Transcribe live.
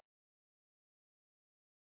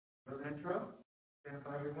Intro. Stand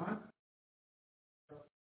by, everyone.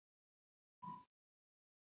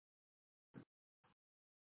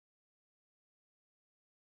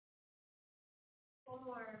 4,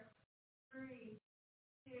 3,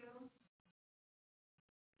 2.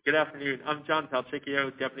 Good afternoon. I'm John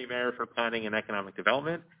Palchicchio, Deputy Mayor for Planning and Economic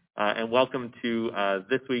Development, and welcome to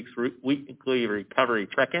this week's weekly recovery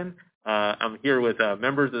check-in. I'm here with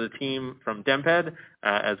members of the team from DMPED,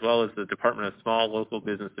 as well as the Department of Small Local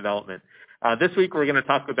Business Development. This week, we're going to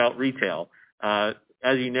talk about retail. As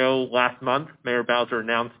you know, last month, Mayor Bowser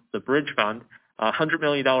announced the Bridge Fund, a $100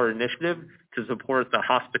 million initiative to support the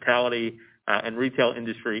hospitality and retail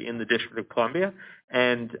industry in the District of Columbia.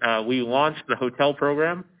 And we launched the hotel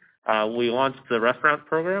program, we launched the restaurant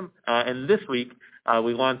program, and this week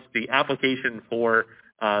we launched the application for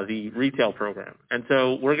the retail program. And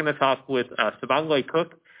so we're going to talk with Sumangalai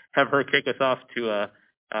Cook, have her kick us off to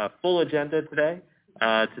a full agenda today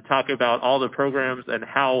to talk about all the programs and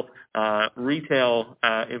how retail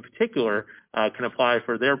in particular can apply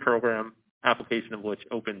for their program, application of which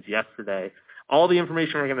opened yesterday. All the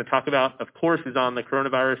information we're going to talk about, of course, is on the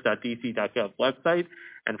coronavirus.dc.gov website.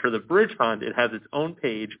 And for the Bridge Fund, it has its own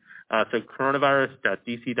page, so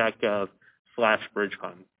coronavirus.dc.gov/Bridge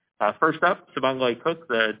Fund. First up, Sumangalai Cook,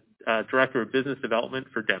 the Director of Business Development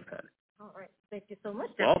for DMPED. All right. Thank you so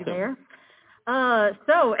much, Deputy Mayor. Welcome.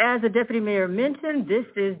 So as the Deputy Mayor mentioned, this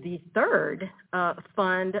is the third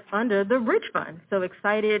fund under the Bridge Fund. So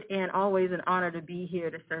excited and always an honor to be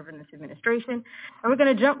here to serve in this administration. And we're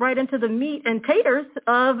going to jump right into the meat and taters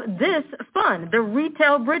of this fund, the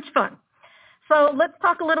Retail Bridge Fund. So let's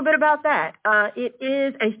talk a little bit about that. It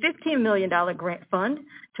is a $15 million grant fund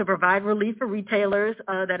to provide relief for retailers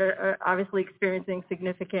that are obviously experiencing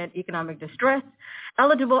significant economic distress.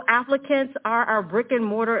 Eligible applicants are our brick and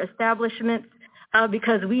mortar establishments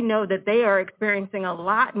because we know that they are experiencing a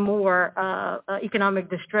lot more economic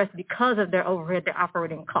distress because of their overhead, their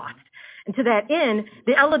operating costs. And to that end,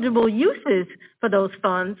 the eligible uses for those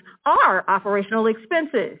funds are operational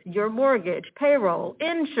expenses, your mortgage, payroll,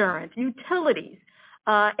 insurance, utilities,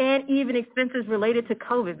 and even expenses related to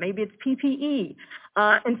COVID. Maybe it's PPE.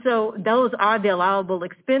 And so those are the allowable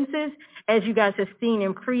expenses. As you guys have seen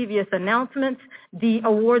in previous announcements, the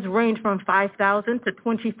awards range from $5,000 to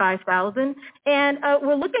 $25,000. And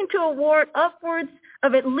we're looking to award upwards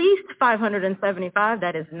of at least $575.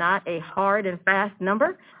 That is not a hard and fast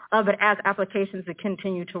number. But as applications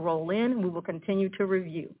continue to roll in, we will continue to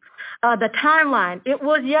review. The timeline, it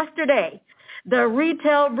was yesterday. The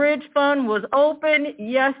Retail Bridge Fund was open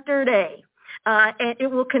yesterday. And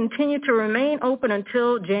it will continue to remain open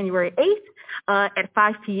until January 8th at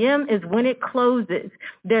 5 p.m. is when it closes.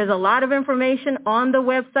 There's a lot of information on the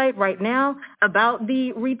website right now about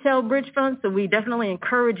the Retail Bridge Fund, so we definitely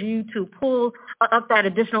encourage you to pull up that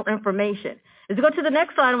additional information. As we go to the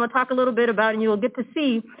next slide, I'm going to talk a little bit about, and you'll get to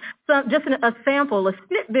see a sample, a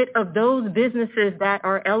snippet of those businesses that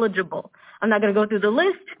are eligible. I'm not going to go through the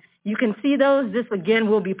list. You can see those. This, again,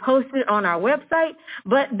 will be posted on our website,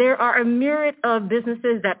 but there are a myriad of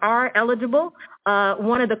businesses that are eligible.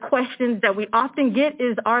 One of the questions that we often get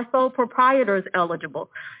is, are sole proprietors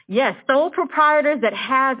eligible? Yes, sole proprietors that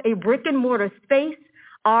have a brick and mortar space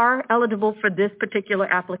are eligible for this particular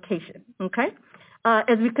application, okay?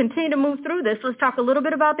 As we continue to move through this, let's talk a little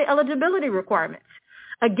bit about the eligibility requirements.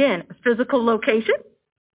 Again, physical location,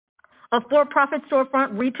 a for-profit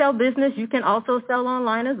storefront retail business. You can also sell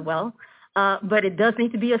online as well, but it does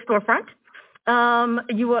need to be a storefront.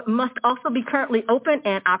 You must also be currently open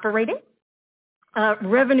and operating,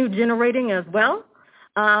 revenue generating as well.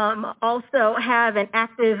 Also have an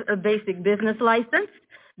active basic business license.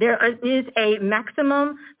 There is a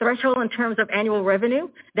maximum threshold in terms of annual revenue.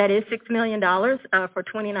 That is $6 million for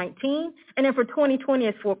 2019. And then for 2020,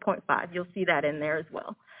 it's 4.5. You'll see that in there as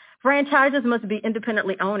well. Franchises must be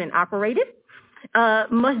independently owned and operated.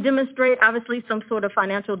 Must demonstrate, obviously, some sort of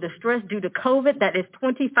financial distress due to COVID. That is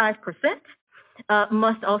 25%.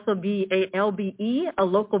 Must also be a LBE, a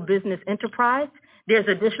local business enterprise. There's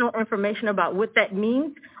additional information about what that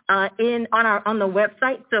means on the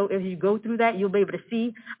website. So if you go through that, you'll be able to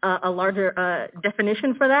see a larger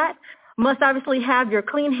definition for that. Must obviously have your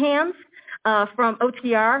clean hands from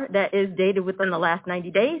OTR that is dated within the last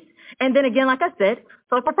 90 days. And then again, like I said,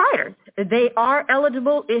 sole proprietors. They are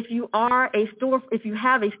eligible if you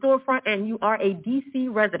have a storefront and you are a DC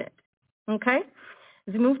resident. Okay?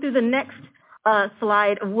 As we move through the next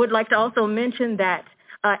slide, I would like to also mention that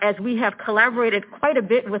as we have collaborated quite a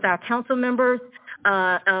bit with our council members,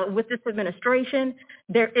 with this administration,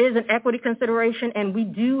 there is an equity consideration, and we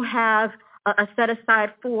do have a set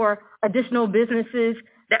aside for additional businesses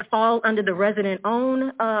that fall under the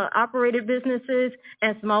resident-owned operated businesses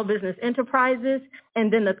and small business enterprises.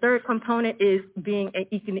 And then the third component is being an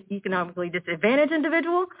economically disadvantaged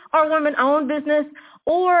individual or women-owned business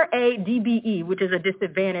or a DBE, which is a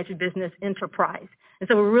disadvantaged business enterprise. And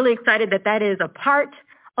so we're really excited that that is a part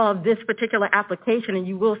of this particular application, and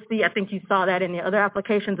you will see, I think you saw that in the other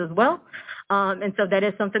applications as well. And so that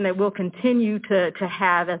is something that we'll continue to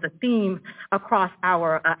have as a theme across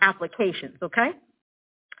our applications, okay?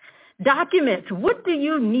 Documents, what do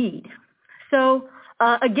you need? So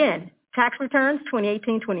again, tax returns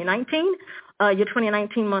 2018, 2019, your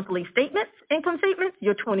 2019 monthly statements, income statements,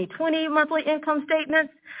 your 2020 monthly income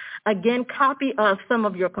statements, again, copy of some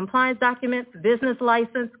of your compliance documents, business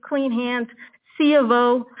license, clean hands, C of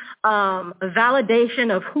O,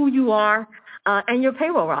 validation of who you are, and your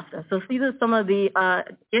payroll roster. So these are some of the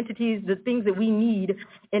entities, the things that we need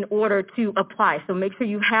in order to apply. So make sure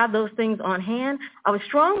you have those things on hand. I would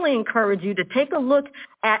strongly encourage you to take a look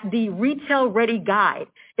at the Retail Ready Guide.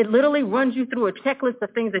 It literally runs you through a checklist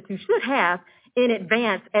of things that you should have in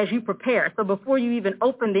advance as you prepare. So before you even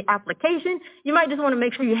open the application, you might just want to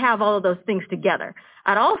make sure you have all of those things together.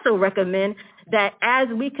 I'd also recommend that as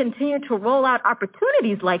we continue to roll out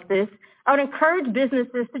opportunities like this, I would encourage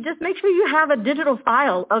businesses to just make sure you have a digital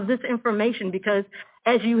file of this information, because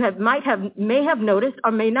as you may have noticed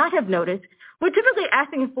or may not have noticed, we're typically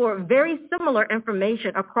asking for very similar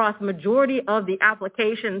information across majority of the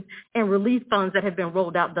applications and relief funds that have been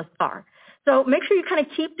rolled out thus far. So make sure you kind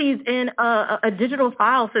of keep these in a digital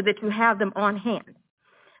file so that you have them on hand.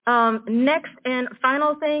 Next and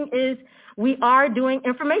final thing is we are doing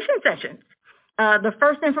information sessions. The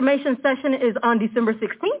first information session is on December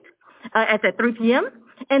 16th at 3 p.m.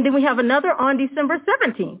 And then we have another on December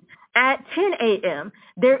 17th at 10 a.m.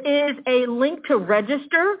 There is a link to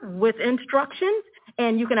register with instructions,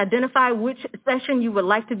 and you can identify which session you would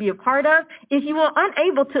like to be a part of. If you are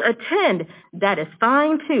unable to attend, that is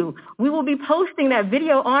fine too. We will be posting that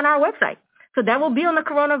video on our website. So that will be on the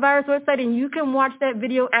coronavirus website, and you can watch that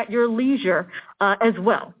video at your leisure as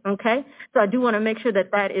well, okay? So I do want to make sure that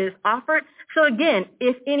that is offered. So again,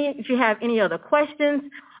 if you have any other questions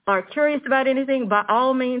or curious about anything, by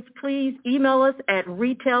all means, please email us at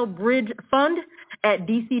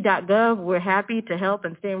retailbridgefund@dc.gov. We're happy to help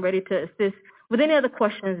and stand ready to assist with any other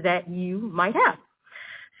questions that you might have.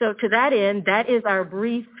 So to that end, that is our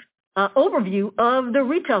brief overview of the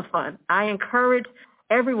Retail Fund. I encourage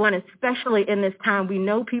everyone, especially in this time, we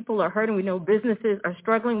know people are hurting, we know businesses are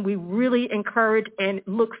struggling. We really encourage and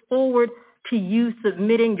look forward to you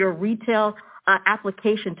submitting your retail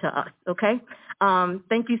application to us, okay?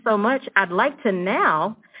 Thank you so much. I'd like to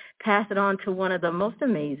now pass it on to one of the most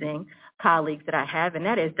amazing colleagues that I have, and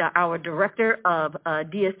that is our Director of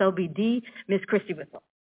DSOBD, Ms. Christy Whitfield.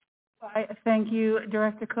 Thank you,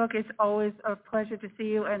 Director Cook. It's always a pleasure to see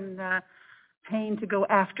you and pain to go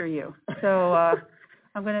after you. So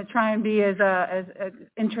I'm going to try and be as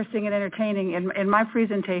interesting and entertaining in my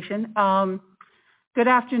presentation. Good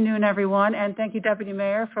afternoon, everyone, and thank you, Deputy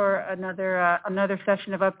Mayor, for another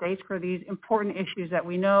session of updates for these important issues that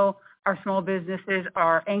we know our small businesses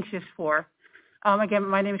are anxious for. Again,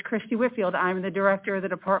 my name is Christy Whitfield. I'm the Director of the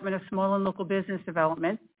Department of Small and Local Business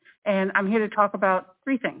Development, and I'm here to talk about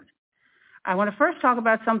three things. I want to first talk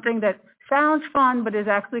about something that sounds fun but is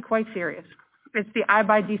actually quite serious. It's the I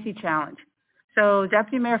Buy DC Challenge. So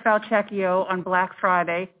Deputy Mayor Falcecchio on Black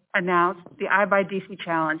Friday announced the I Buy DC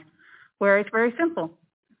Challenge, where it's very simple.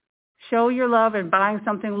 Show your love in buying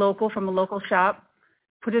something local from a local shop,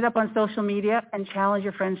 put it up on social media, and challenge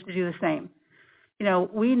your friends to do the same. You know,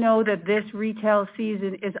 we know that this retail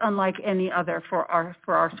season is unlike any other for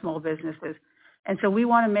our small businesses. And so we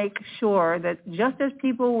want to make sure that just as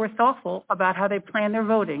people were thoughtful about how they plan their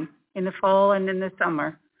voting in the fall and in the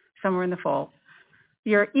summer in the fall,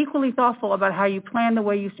 you're equally thoughtful about how you plan the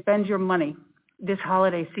way you spend your money this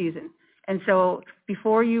holiday season. And so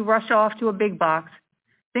before you rush off to a big box,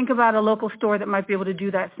 think about a local store that might be able to do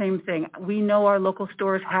that same thing. We know our local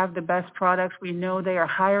stores have the best products. We know they are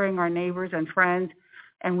hiring our neighbors and friends,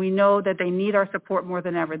 and we know that they need our support more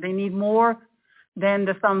than ever. They need more than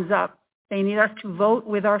the thumbs up. They need us to vote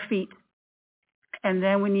with our feet, and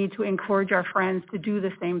then we need to encourage our friends to do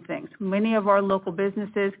the same things. Many of our local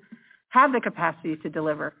businesses have the capacity to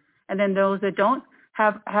deliver, and then those that don't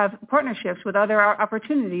have partnerships with other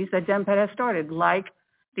opportunities that DEMPED has started, like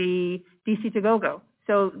the DC to Go.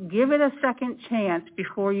 So give it a second chance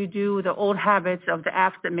before you do the old habits of the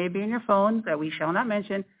apps that may be in your phone that we shall not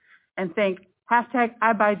mention, and think, hashtag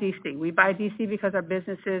I Buy DC. We buy DC because our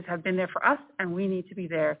businesses have been there for us, and we need to be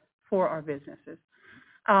there for our businesses.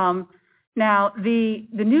 Now, the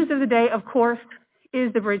news of the day, of course,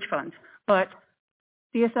 is the Bridge Fund, but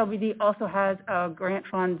DSLBD also has a grant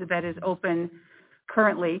fund that is open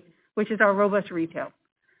currently, which is our Robust Retail.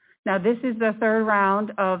 Now, this is the third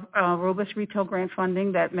round of Robust Retail grant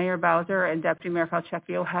funding that Mayor Bowser and Deputy Mayor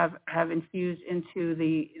Falchecchio have infused into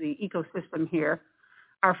the ecosystem here.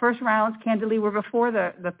 Our first rounds, candidly, were before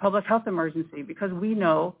the public health emergency because we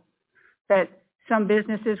know that some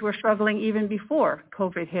businesses were struggling even before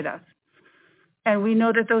COVID hit us. And we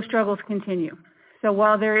know that those struggles continue. So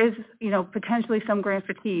while there is, potentially some grant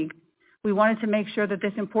fatigue, we wanted to make sure that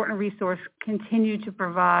this important resource continued to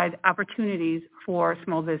provide opportunities for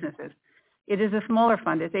small businesses. It is a smaller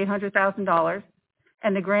fund. It's $800,000,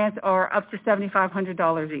 and the grants are up to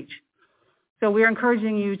 $7,500 each. So we're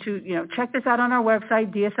encouraging you to, check this out on our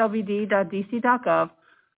website, dslbd.dc.gov.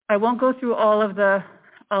 I won't go through all of the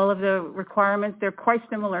requirements. They're quite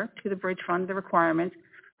similar to the Bridge Fund, the requirements,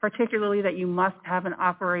 particularly that you must have an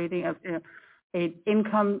operating, an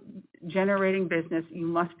income-generating business. You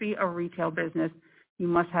must be a retail business. You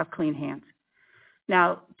must have clean hands.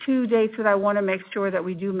 Now, 2 dates that I want to make sure that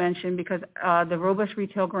we do mention because the Robust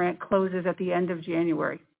Retail Grant closes at the end of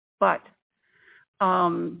January. But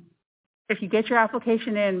if you get your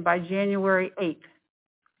application in by January 8th,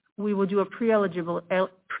 we will do a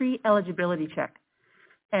pre-eligibility check.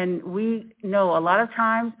 And we know a lot of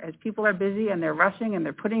times as people are busy and they're rushing and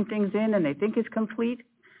they're putting things in and they think it's complete,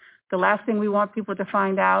 the last thing we want people to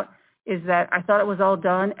find out is that I thought it was all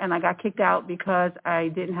done and I got kicked out because I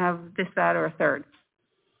didn't have this, that, or a third.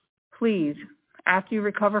 Please, after you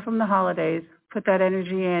recover from the holidays, put that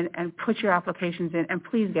energy in and put your applications in and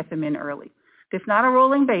please get them in early. It's not a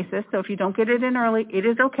rolling basis, so if you don't get it in early, it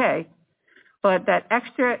is okay. But that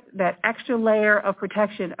extra layer of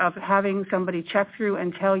protection of having somebody check through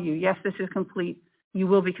and tell you, yes, this is complete, you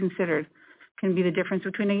will be considered, can be the difference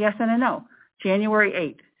between a yes and a no. January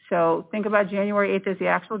 8th. So think about January 8th as the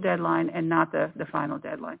actual deadline and not the final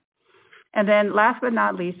deadline. And then last but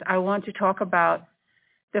not least, I want to talk about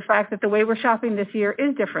the fact that the way we're shopping this year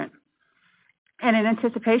is different. And in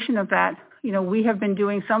anticipation of that, we have been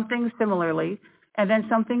doing some things similarly and then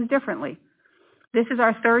some things differently. This is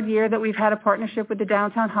our third year that we've had a partnership with the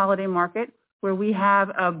Downtown Holiday Market, where we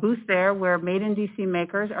have a booth there where Made in DC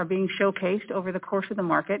makers are being showcased over the course of the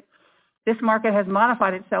market. This market has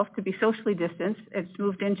modified itself to be socially distanced. It's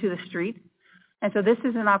moved into the street. And so this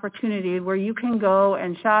is an opportunity where you can go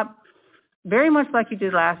and shop very much like you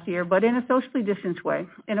did last year, but in a socially distanced way,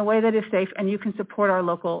 in a way that is safe, and you can support our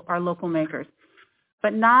local makers.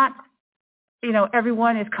 But not,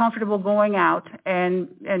 everyone is comfortable going out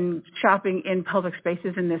and shopping in public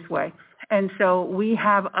spaces in this way. And so we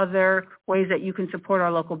have other ways that you can support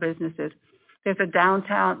our local businesses. There's a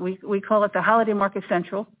downtown, we call it the Holiday Market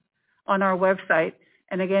Central on our website.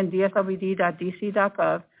 And again,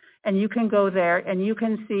 dslbd.dc.gov. And you can go there and you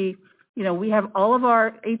can see, we have all of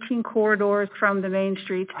our 18 corridors from the main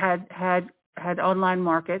streets had online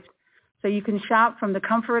markets. So you can shop from the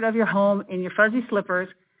comfort of your home in your fuzzy slippers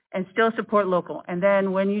and still support local. And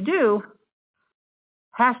then when you do,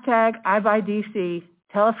 #IBuyDC,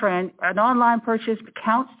 tell a friend, an online purchase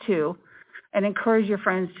counts too, and encourage your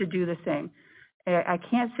friends to do the same. I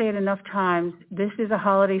can't say it enough times. This is a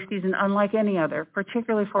holiday season unlike any other,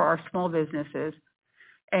 particularly for our small businesses.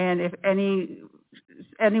 And if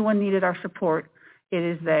anyone needed our support, it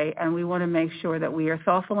is they. And we want to make sure that we are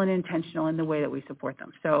thoughtful and intentional in the way that we support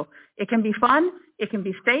them. So it can be fun, it can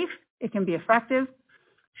be safe, it can be effective,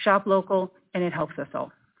 shop local, and it helps us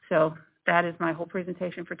all. So that is my whole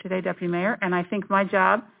presentation for today, Deputy Mayor. And I think my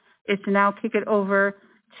job is to now kick it over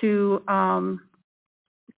to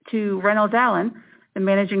Reynolds Allen, the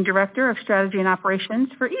Managing Director of Strategy and Operations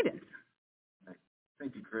for Edens.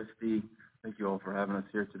 Thank you, Christy. Thank you all for having us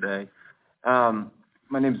here today.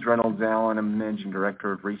 My name is Reynolds Allen. I'm Managing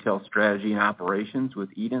Director of Retail Strategy and Operations with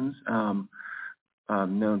Edens. I'm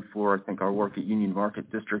known for, I think, our work at Union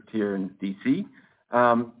Market District here in D.C.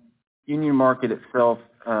 Union Market itself,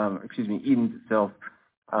 Edens itself,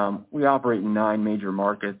 we operate in 9 major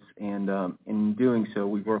markets, and in doing so,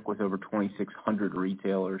 we work with over 2,600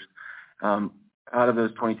 retailers. Out of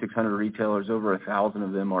those 2,600 retailers, over 1,000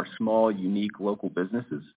 of them are small, unique, local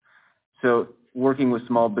businesses. So working with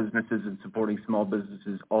small businesses and supporting small businesses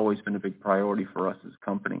has always been a big priority for us as a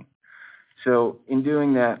company. So in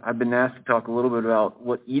doing that, I've been asked to talk a little bit about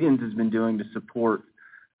what Edens has been doing to support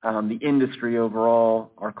the industry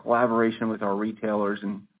overall, our collaboration with our retailers,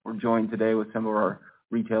 and we're joined today with some of our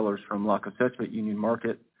retailers from La Cosecha at Union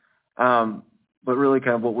Market, but really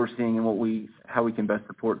kind of what we're seeing and how we can best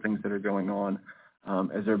support things that are going on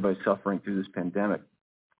as everybody's suffering through this pandemic.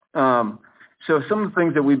 So some of the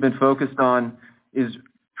things that we've been focused on is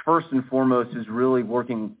first and foremost is really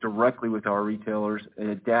working directly with our retailers and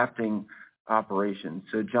adapting operations.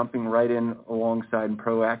 So jumping right in alongside and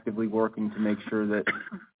proactively working to make sure that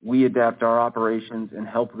we adapt our operations and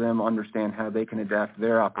help them understand how they can adapt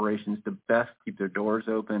their operations to best keep their doors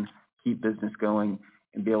open, keep business going,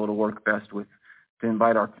 and be able to work best to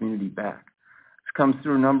invite our community back. This comes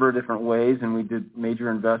through a number of different ways, and we did major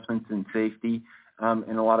investments in safety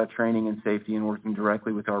and a lot of training in safety and working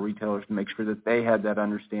directly with our retailers to make sure that they had that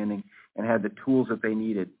understanding and had the tools that they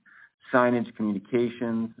needed. Signage,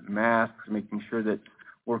 communications, masks, making sure that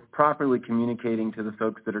we're properly communicating to the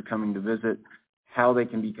folks that are coming to visit how they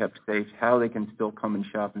can be kept safe, how they can still come and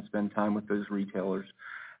shop and spend time with those retailers.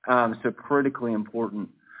 So critically important.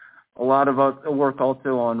 A lot of work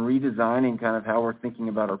also on redesigning kind of how we're thinking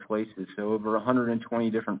about our places. So over 120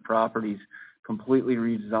 different properties, completely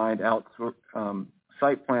redesigned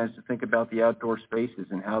site plans to think about the outdoor spaces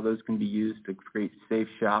and how those can be used to create safe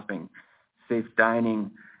shopping, safe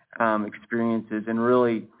dining experiences, and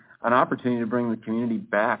really an opportunity to bring the community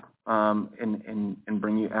back and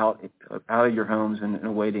bring you out of your homes in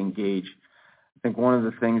a way to engage. I think one of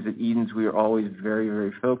the things at Edens we are always very,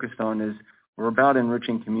 very focused on is we're about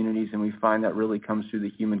enriching communities, and we find that really comes through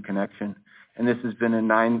the human connection. And this has been a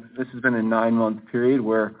 9-month period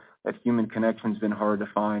where that human connection's been hard to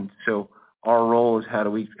find. So our role is how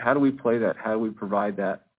do we play that? How do we provide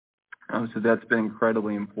that? So that's been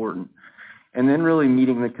incredibly important. And then really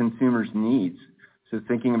meeting the consumer's needs. So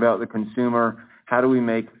thinking about the consumer, how do we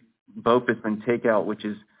make BOPUS and takeout, which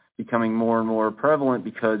is becoming more and more prevalent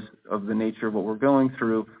because of the nature of what we're going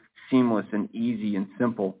through, seamless and easy and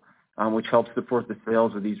simple, which helps support the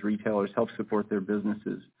sales of these retailers, helps support their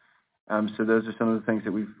businesses. So those are some of the things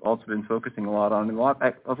that we've also been focusing a lot on. And a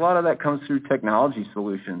lot of that comes through technology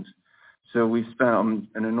solutions. So we've spent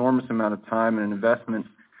an enormous amount of time and investment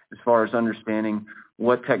as far as understanding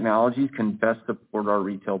what technologies can best support our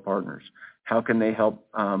retail partners. How can they help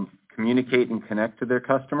communicate and connect to their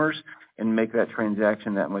customers and make that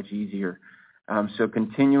transaction that much easier? So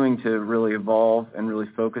continuing to really evolve and really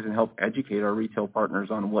focus and help educate our retail partners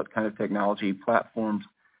on what kind of technology platforms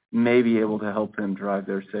may be able to help them drive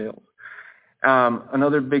their sales.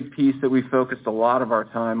 Another big piece that we focused a lot of our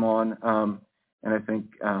time on, and I think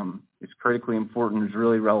is critically important, is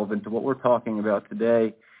really relevant to what we're talking about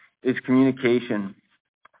today, is communication.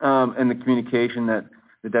 And the communication that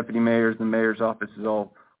the deputy mayors and the mayor's office is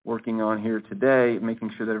all working on here today,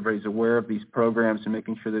 making sure that everybody's aware of these programs and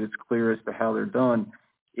making sure that it's clear as to how they're done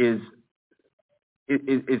is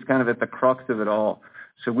kind of at the crux of it all.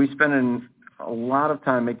 So we spend a lot of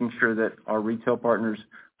time making sure that our retail partners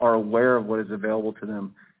are aware of what is available to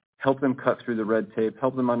them, help them cut through the red tape,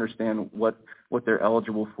 help them understand what they're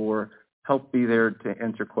eligible for, help be there to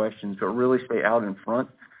answer questions, but really stay out in front.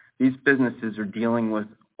 These businesses are dealing with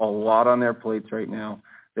a lot on their plates right now.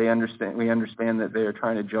 We understand that they are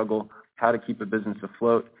trying to juggle how to keep a business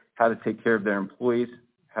afloat, how to take care of their employees,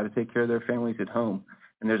 how to take care of their families at home.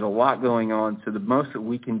 And there's a lot going on. So the most that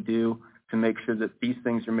we can do to make sure that these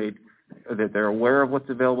things are made, that they're aware of what's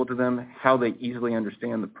available to them, how they easily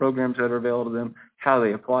understand the programs that are available to them, how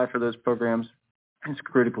they apply for those programs, is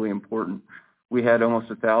critically important. We had almost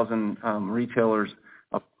 1,000 retailers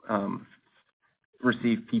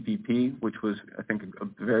receive PPP, which was, I think,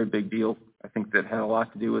 a very big deal. I think that had a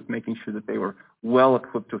lot to do with making sure that they were well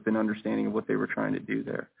equipped with an understanding of what they were trying to do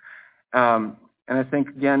there. And I think,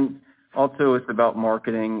 again, also it's about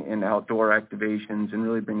marketing and outdoor activations and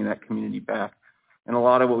really bringing that community back. And a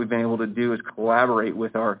lot of what we've been able to do is collaborate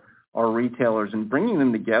with our retailers and bringing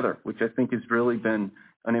them together, which I think has really been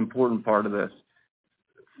an important part of this.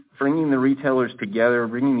 Bringing the retailers together,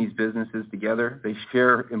 bringing these businesses together, they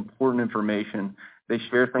share important information. They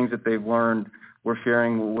share things that they've learned. We're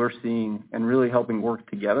sharing what we're seeing and really helping work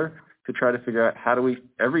together to try to figure out how do we,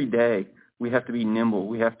 every day, we have to be nimble.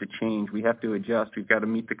 We have to change. We have to adjust. We've got to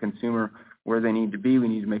meet the consumer where they need to be. We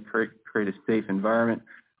need to create a safe environment.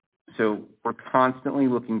 So we're constantly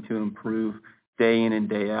looking to improve day in and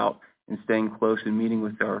day out and staying close and meeting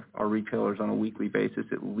with our retailers on a weekly basis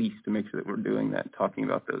at least to make sure that we're doing that, talking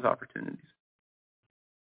about those opportunities.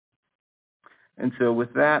 And so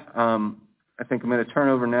with that, I think I'm going to turn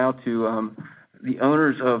over now to the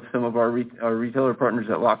owners of some of our retailer partners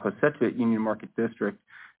at La Cosecha at Union Market District.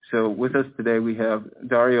 So with us today we have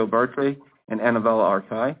Dario Bartre and Annabella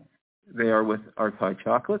Arcai. They are with Arcai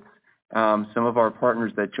Chocolates. Some of our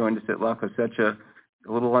partners that joined us at La Cosecha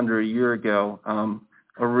a little under a year ago,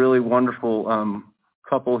 a really wonderful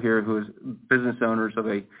couple here who is business owners of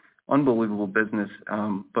a unbelievable business,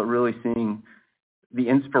 but really seeing the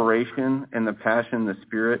inspiration and the passion, the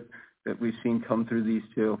spirit that we've seen come through these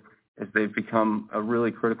two as they've become a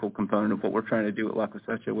really critical component of what we're trying to do at La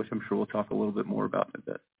Cosecha, which I'm sure we'll talk a little bit more about in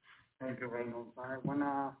a bit. Thank you, Reynolds. I want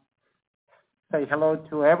to say hello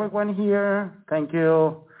to everyone here. Thank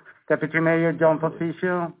you, Deputy Mayor John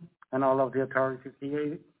Patricio, and all of the authorities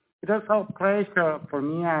here. It is a pleasure for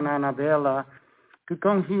me and Annabella to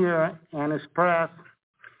come here and express.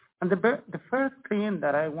 And the first thing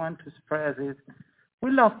that I want to express is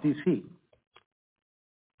we love DC.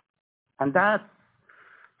 And that,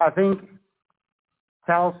 I think,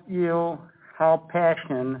 tells you how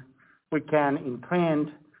passion we can imprint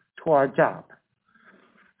to our job.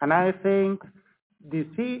 And I think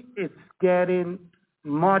DC is getting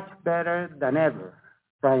much better than ever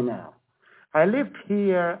right now. We lived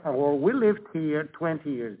here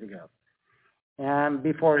 20 years ago, and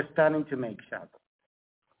before starting to make chocolate.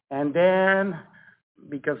 And then,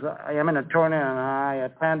 because I am an attorney and I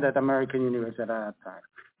attended American University at that time.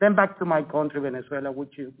 Then back to my country, Venezuela,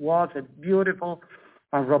 which was a beautiful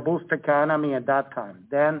and robust economy at that time.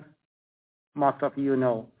 Then, most of you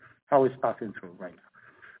know how it's passing through right now.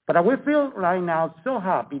 But we feel right now so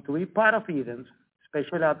happy to be part of Edens,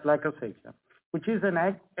 especially at La Cosecha, which is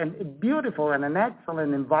a beautiful and an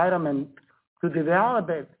excellent environment to develop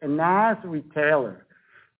a nice retailer.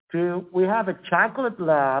 We have a chocolate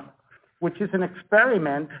lab, which is an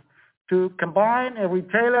experiment to combine a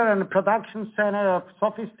retailer and a production center of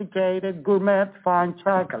sophisticated gourmet fine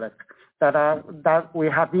chocolate that we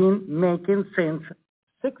have been making since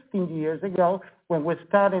 16 years ago when we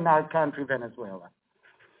started in our country, Venezuela.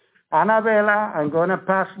 Annabella, I'm going to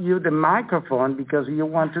pass you the microphone because you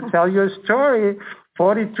want to tell your story.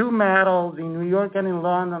 42 medals in New York and in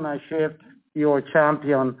London achieved your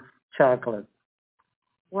champion chocolate.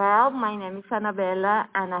 Well, my name is Annabella,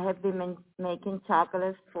 and I have been making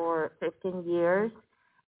chocolates for 15 years.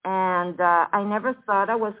 And I never thought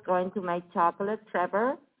I was going to make chocolates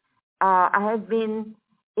ever.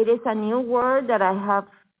 It is a new word that I have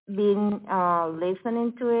been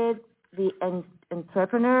listening to it, the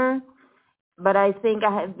entrepreneur. But I think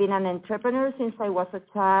I have been an entrepreneur since I was a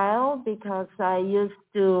child because I used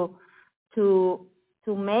to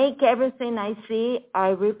make everything I see, I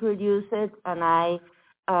reproduce it, and I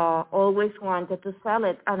always wanted to sell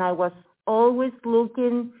it. And I was always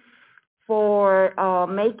looking for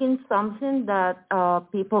making something that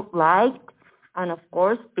people liked, and of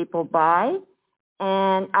course people buy.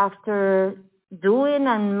 And after doing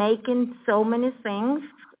and making so many things,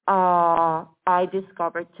 I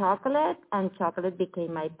discovered chocolate, and chocolate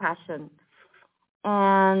became my passion.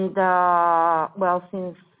 And well,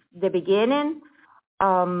 since the beginning,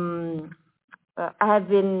 I have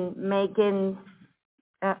been making.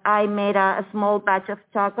 I made a small batch of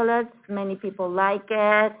chocolates. Many people like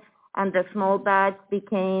it, and the small batch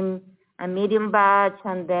became a medium batch,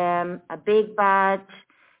 and then a big batch.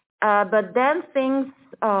 But then things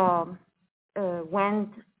went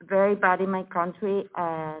very bad in my country,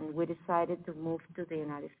 and we decided to move to the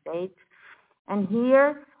United States. And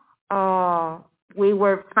here, we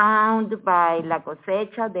were found by La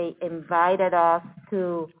Cosecha. They invited us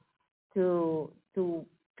to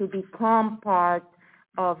become part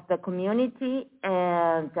of the community,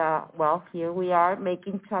 and well, here we are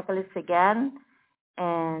making chocolates again,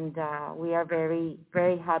 and we are very,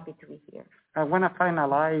 very happy to be here. I want to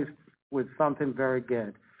finalize with something very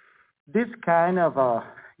good. This kind of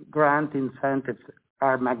grant incentives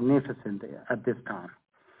are magnificent at this time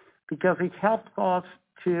because it helps us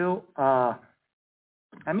to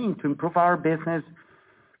improve our business,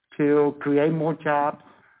 to create more jobs,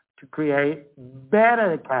 to create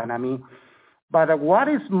better economy. But what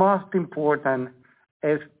is most important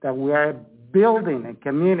is that we are building a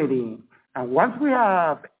community. And once we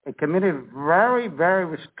have a community very,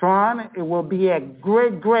 very strong, it will be a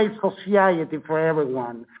great, great society for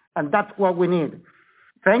everyone. And that's what we need.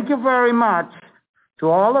 Thank you very much to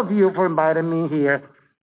all of you for inviting me here.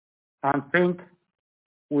 And think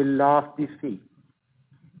we love DC.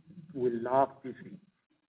 We love DC.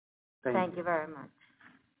 Thank you very much.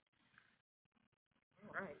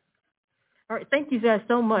 All right, thank you guys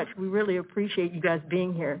so much. We really appreciate you guys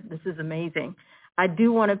being here. This is amazing. I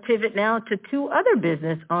do want to pivot now to two other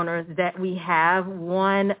business owners that we have,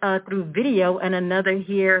 one through video and another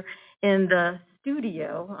here in the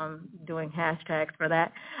studio. I'm doing hashtags for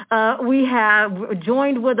that. We have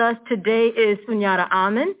joined with us today is Sunyata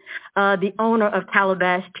Amin, the owner of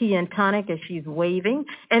Calabash Tea and Tonic, as she's waving.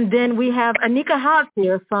 And then we have Anika Hobbs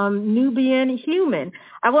here from Nubian Human.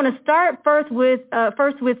 I want to start first with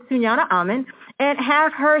Sunyata Amin and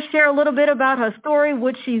have her share a little bit about her story,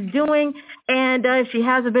 what she's doing, and if she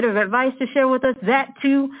has a bit of advice to share with us, that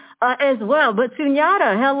too as well. But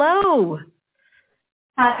Sunyata, hello.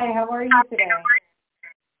 Hi, how are you today?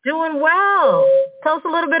 Doing well. Tell us a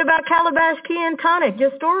little bit about Calabash Tea and Tonic,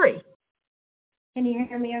 your story. Can you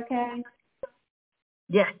hear me okay?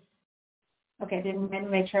 Yes. Okay,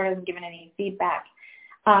 didn't make sure I wasn't giving any feedback.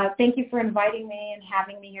 Thank you for inviting me and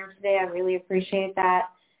having me here today. I really appreciate that.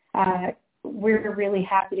 We're really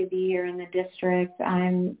happy to be here in the district.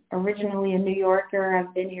 I'm originally a New Yorker.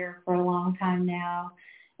 I've been here for a long time now,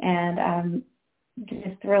 and I'm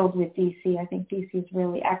just thrilled with DC. I think DC is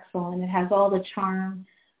really excellent. It has all the charm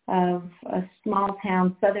of a small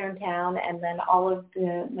town, southern town, and then all of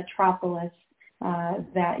the metropolis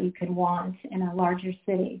that you could want in a larger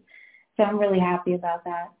city. So I'm really happy about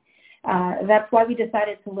that. That's why we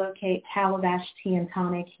decided to locate Calabash Tea and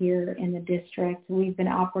Tonic here in the district. We've been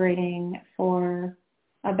operating for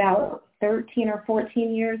about 13 or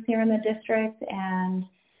 14 years here in the district, and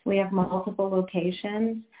we have multiple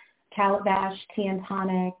locations. Calabash Tea and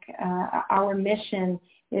Tonic, our mission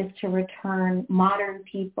is to return modern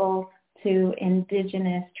people to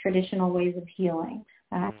indigenous traditional ways of healing.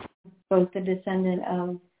 Both the descendant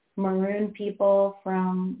of Maroon people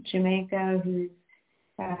from Jamaica whose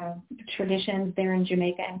traditions there in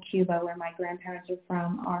Jamaica and Cuba, where my grandparents are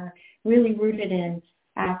from, are really rooted in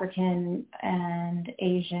African and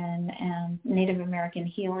Asian and Native American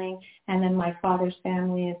healing. And then my father's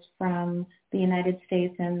family is from the United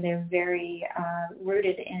States, and they're very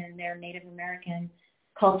rooted in their Native American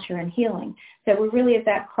culture and healing. So we're really at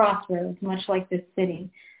that crossroads, much like this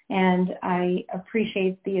city. And I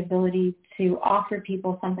appreciate the ability to offer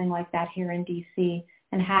people something like that here in DC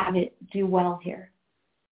and have it do well here.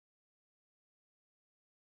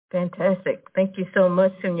 Fantastic. Thank you so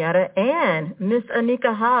much, Sunyata. And Miss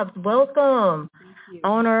Anika Hobbs, welcome. Thank you.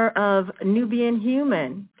 Owner of Nubian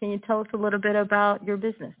Human. Can you tell us a little bit about your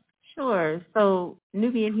business? Sure. So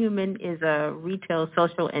Nubian Human is a retail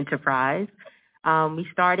social enterprise. We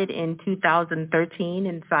started in 2013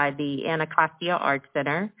 inside the Anacostia Art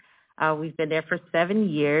Center. We've been there for 7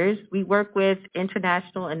 years. We work with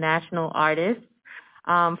international and national artists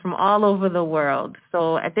from all over the world.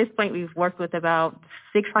 So at this point, we've worked with about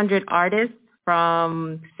 600 artists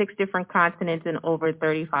from 6 different continents and over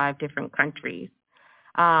 35 different countries.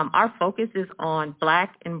 Our focus is on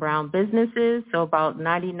Black and brown businesses, so about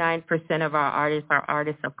 99% of our artists are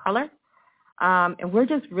artists of color. And we're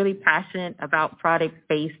just really passionate about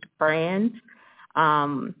product-based brands.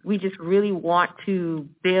 We just really want to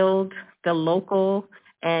build the local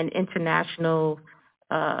and international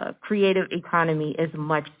creative economy as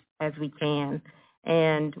much as we can.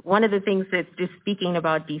 And one of the things that's just speaking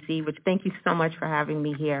about DC, which thank you so much for having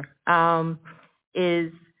me here,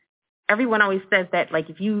 is everyone always says that, like,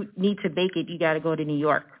 if you need to make it, you got to go to New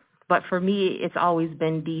York. But for me, it's always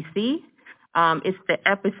been DC. It's the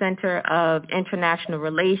epicenter of international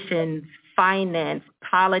relations, finance,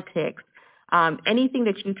 politics. Anything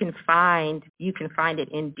that you can find it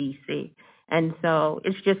in DC. And so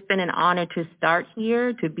it's just been an honor to start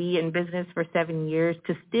here, to be in business for 7 years,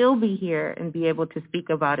 to still be here and be able to speak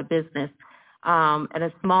about a business and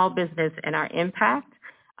a small business, and our impact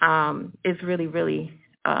is really, really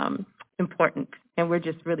important. And we're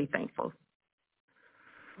just really thankful.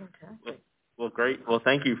 Fantastic. Well, great. Well,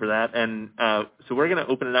 thank you for that. And so we're going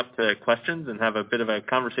to open it up to questions and have a bit of a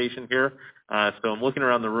conversation here. So I'm looking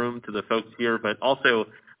around the room to the folks here, but also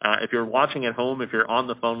if you're watching at home, if you're on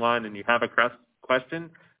the phone line and you have a question,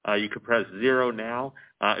 you can press 0 now.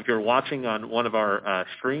 If you're watching on one of our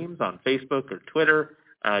streams on Facebook or Twitter,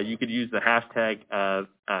 you could use the hashtag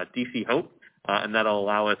DC Hope, and that'll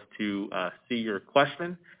allow us to see your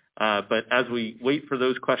question. But as we wait for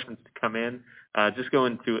those questions to come in, just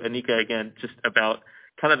going to Anika again, just about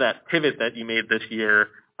kind of that pivot that you made this year.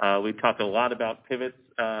 We talked a lot about pivots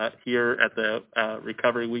here at the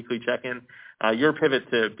Recovery Weekly Check-In. Your pivot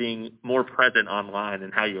to being more present online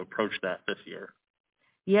and how you approach that this year.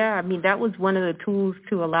 Yeah, I mean, that was one of the tools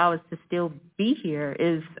to allow us to still be here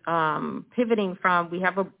is pivoting from, we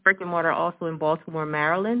have a brick and mortar also in Baltimore,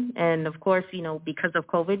 Maryland. And of course, you know, because of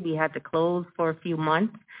COVID, we had to close for a few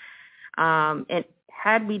months. And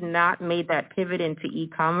had we not made that pivot into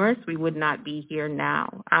e-commerce, we would not be here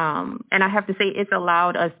now. And I have to say it's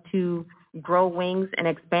allowed us to grow wings and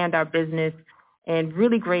expand our business in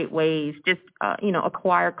really great ways, just,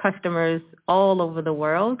 acquire customers all over the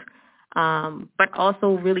world, but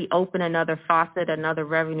also really open another faucet, another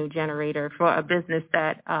revenue generator for a business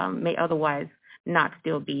that may otherwise not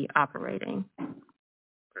still be operating.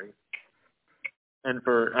 Great. And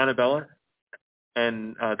for Annabella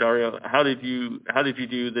and Dario, how did you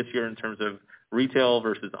do this year in terms of retail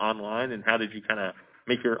versus online, and how did you kind of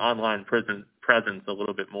make your online presence a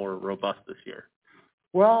little bit more robust this year?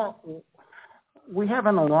 Well, we have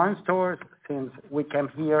an online store since we came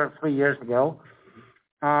here 3 years ago,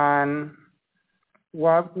 and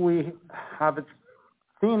what we have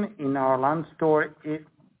seen in our online store, it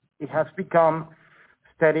has become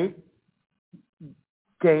steady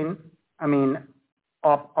gain. I mean,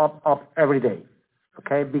 up every day,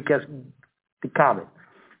 okay, because the COVID.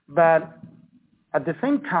 But at the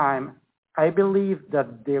same time, I believe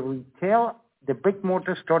that the brick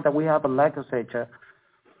mortar store that we have in La Cosecha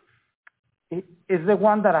is the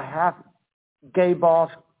one that gave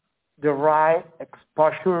us the right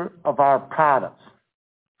exposure of our products.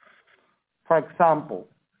 For example,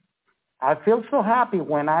 I feel so happy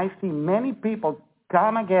when I see many people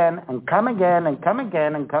come again and come again and come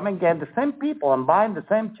again and come again, the same people, and buying the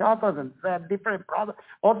same chocolate and different products.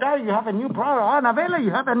 Oh, there you have a new product. Oh, Anabella,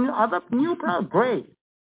 you have other new product. Great.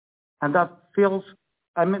 And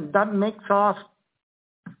that makes us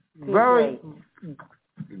very,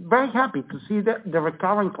 very happy to see the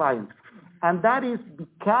recurring clients. And that is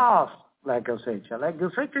because La Cosecha. La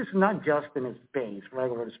Cosecha is not just in a space,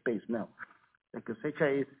 regular space, no. La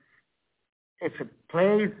Cosecha it's a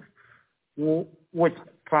place which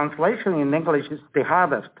translation in English is the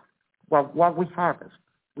harvest. Well, what we harvest.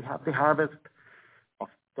 We have the harvest of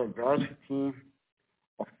diversity,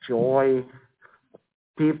 of joy, of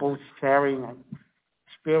people sharing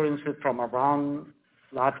experiences from around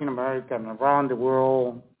Latin America and around the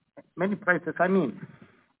world, many places. I mean,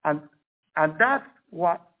 and that's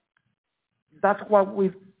what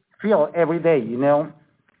we feel every day. You know,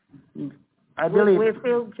 I believe we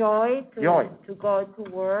feel joy to go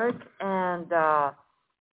to work, and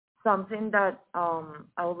something that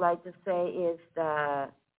I would like to say is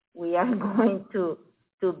that we are going to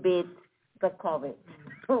beat the COVID.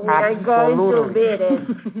 We are going to beat it.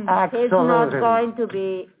 It's not going to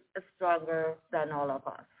be stronger than all of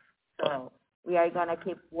us. So we are going to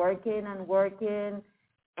keep working and working,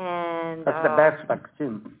 and that's the best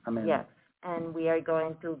vaccine. I mean, yes. And we are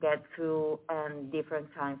going to get through, and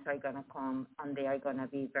different times are going to come, and they are going to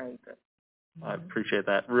be very good. I appreciate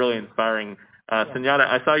that. Really inspiring. Senora,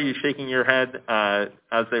 I saw you shaking your head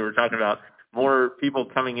as they were talking about more people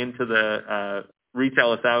coming into the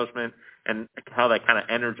retail establishment and how that kind of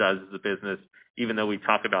energizes the business, even though we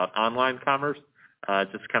talk about online commerce,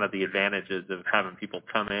 just kind of the advantages of having people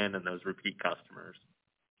come in and those repeat customers.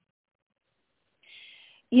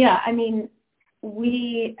 Yeah, I mean,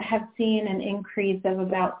 we have seen an increase of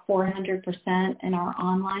about 400% in our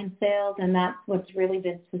online sales, and that's what's really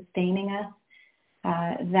been sustaining us.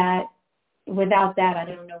 That without that, I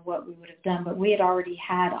don't know what we would have done, but we had already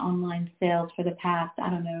had online sales for the past,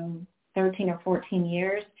 13 or 14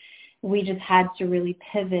 years. We just had to really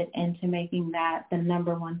pivot into making that the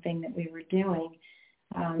number one thing that we were doing,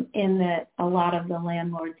 in that a lot of the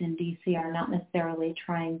landlords in DC are not necessarily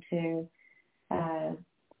trying to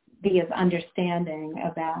be as understanding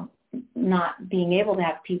about not being able to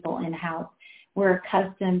have people in-house. We're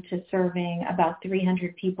accustomed to serving about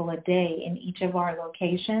 300 people a day in each of our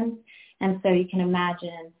locations. And so you can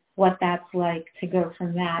imagine what that's like to go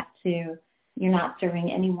from that to you're not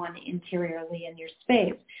serving anyone interiorly in your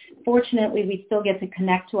space. Fortunately, we still get to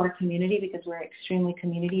connect to our community because we're extremely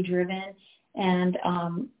community-driven. And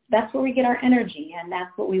that's where we get our energy, and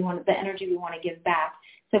that's what we want, the energy we want to give back.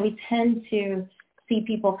 So we tend to see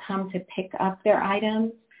people come to pick up their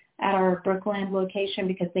items at our Brookland location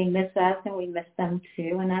because they miss us and we miss them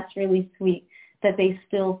too. And that's really sweet that they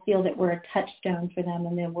still feel that we're a touchstone for them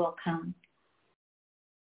and they will come.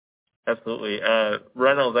 Absolutely.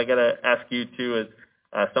 Reynolds, I got to ask you too,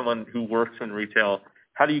 as someone who works in retail,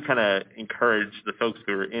 how do you kind of encourage the folks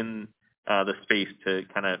who are in the space to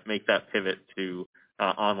kind of make that pivot to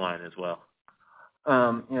online as well?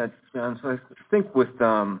 Yeah, John, so I think with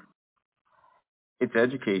it's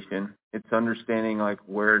education. It's understanding, like,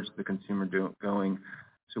 where's the consumer going.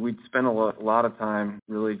 So we spend a lot of time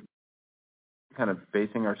really kind of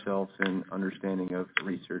basing ourselves in understanding of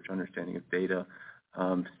research, understanding of data,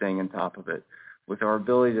 staying on top of it. With our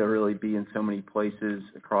ability to really be in so many places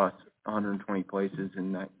across 120 places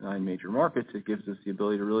in 9 major markets, it gives us the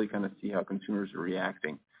ability to really kind of see how consumers are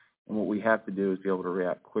reacting. And what we have to do is be able to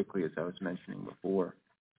react quickly, as I was mentioning before.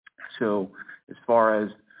 So as far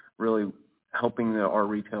as really helping our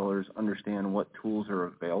retailers understand what tools are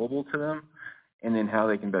available to them and then how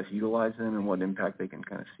they can best utilize them and what impact they can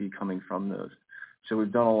kind of see coming from those. So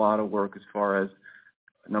we've done a lot of work as far as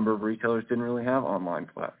a number of retailers didn't really have online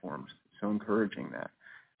platforms, so encouraging that.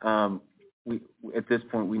 We at this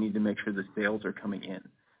point, we need to make sure the sales are coming in,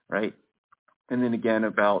 right? And then again,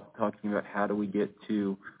 about talking about how do we get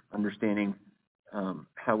to understanding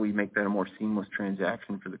how we make that a more seamless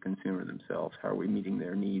transaction for the consumer themselves. How are we meeting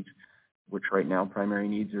their needs? which right now primary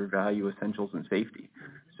needs are value, essentials, and safety.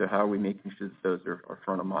 So how are we making sure that those are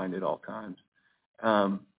front of mind at all times?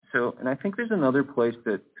 And I think there's another place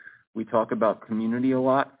that we talk about community a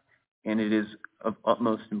lot, and it is of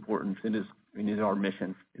utmost importance. It is our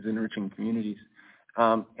mission, is enriching communities.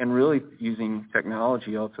 And really using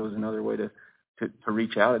technology also is another way to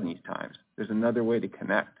reach out in these times. There's another way to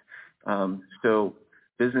connect. So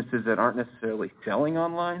businesses that aren't necessarily selling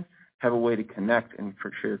online have a way to connect and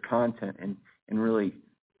share content and really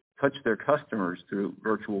touch their customers through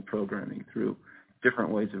virtual programming, through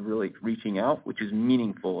different ways of really reaching out, which is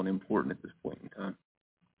meaningful and important at this point in time.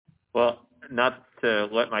 Well, not to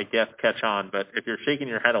let my guest catch on, but if you're shaking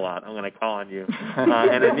your head a lot, I'm going to call on you. And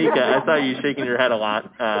Anika, I saw you shaking your head a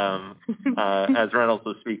lot as Reynolds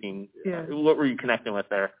was speaking. Yeah. What were you connecting with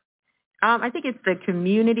there? I think it's the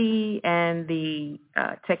community and the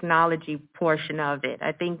technology portion of it.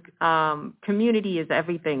 I think community is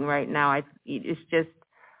everything right now. It's just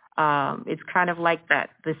it's kind of like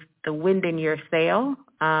the wind in your sail,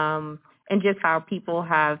 and just how people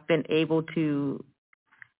have been able to,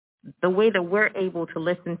 the way that we're able to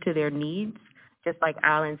listen to their needs, just like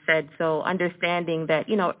Alan said. So understanding that,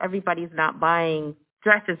 everybody's not buying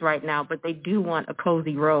dresses right now, but they do want a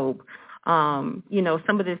cozy robe. Some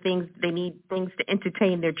of the things, they need things to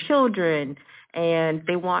entertain their children, and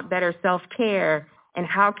they want better self-care. And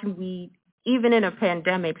how can we, even in a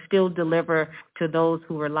pandemic, still deliver to those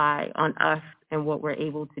who rely on us and what we're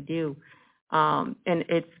able to do? And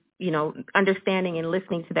it's, understanding and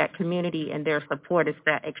listening to that community and their support is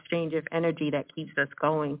that exchange of energy that keeps us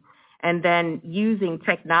going. And then using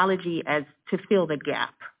technology to fill the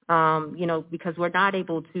gap. Because we're not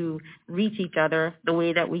able to reach each other the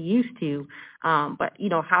way that we used to. But,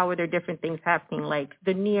 how are there different things happening, like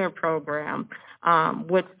the NEAR program,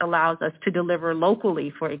 which allows us to deliver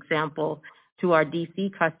locally, for example, to our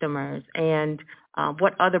DC customers, and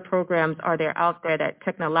what other programs are there out there that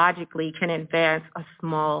technologically can advance a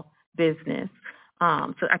small business.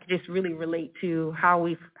 So I could just really relate to how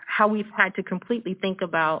we've had to completely think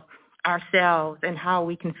about ourselves and how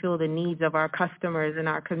we can fill the needs of our customers and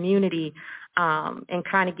our community, and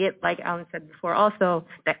kind of get, like Alan said before, also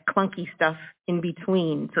that clunky stuff in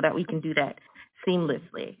between so that we can do that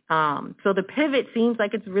seamlessly. So the pivot seems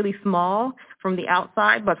like it's really small from the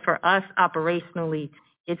outside, but for us operationally,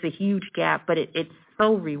 it's a huge gap, but it's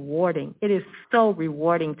so rewarding. It is so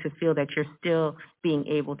rewarding to feel that you're still being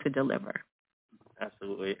able to deliver.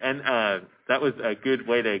 Absolutely. And that was a good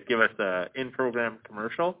way to give us an in-program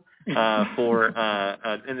commercial for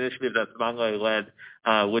an initiative that Svangli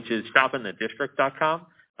led, which is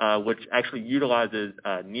shopinthedistrict.com, which actually utilizes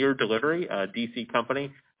NEAR Delivery, a DC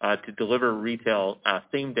company, to deliver retail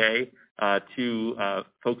same day to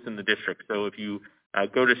folks in the district. So if you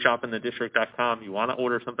go to shopinthedistrict.com, you want to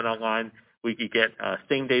order something online, we could get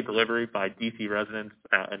same day delivery by DC residents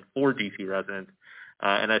and for DC residents.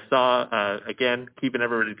 And I saw, again, keeping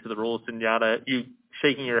everybody to the rules, Sunyata, you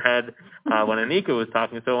shaking your head when Anika was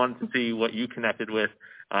talking, so I wanted to see what you connected with.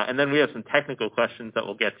 And then we have some technical questions that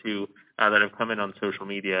we'll get to that have come in on social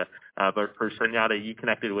media. But for Sunyata, you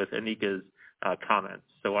connected with Anika's comments,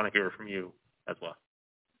 so I want to hear from you as well.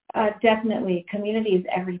 Definitely. Community is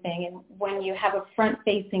everything. And when you have a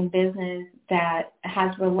front-facing business that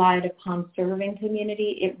has relied upon serving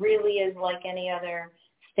community, it really is like any other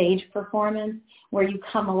stage performance where you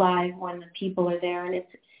come alive when the people are there, and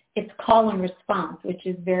it's call and response, which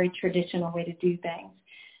is a very traditional way to do things.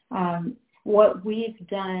 What we've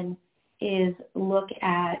done is look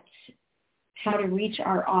at how to reach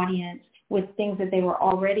our audience with things that they were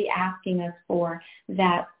already asking us for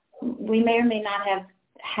that we may or may not have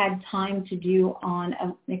had time to do on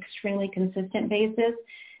an extremely consistent basis.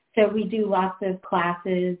 So we do lots of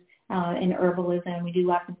classes in herbalism. We do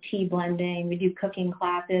lots of tea blending. We do cooking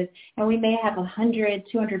classes. And we may have 100,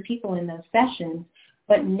 200 people in those sessions.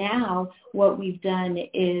 But now what we've done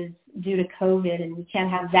is, due to COVID, and we can't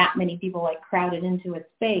have that many people crowded into a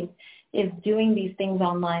space, is doing these things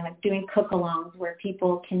online, like doing cook-alongs where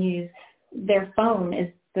people can use their phone as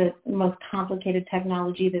the most complicated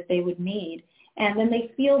technology that they would need. And then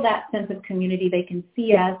they feel that sense of community. They can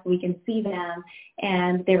see us, we can see them,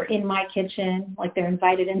 and they're in my kitchen, like they're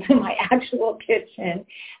invited into my actual kitchen,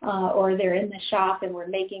 or they're in the shop and we're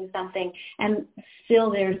making something, and still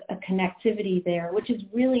there's a connectivity there, which is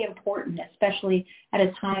really important, especially at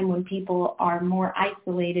a time when people are more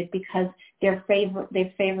isolated because their favorite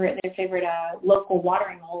local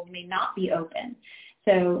watering hole may not be open.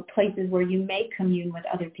 So places where you may commune with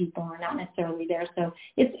other people are not necessarily there. So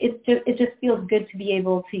it just feels good to be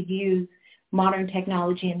able to use modern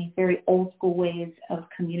technology in these very old school ways of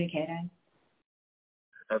communicating.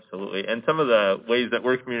 Absolutely. And some of the ways that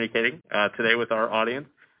we're communicating today with our audience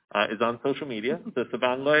is on social media. So,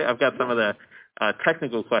 Sabangoy, I've got some of the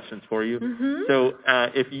technical questions for you. Mm-hmm. So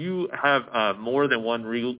if you have more than one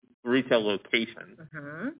retail location,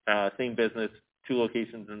 same business, 2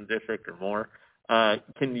 locations in the district or more,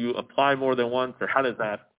 can you apply more than once, or how does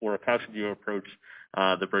that work? How should you approach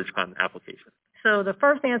the Bridge Fund application? So the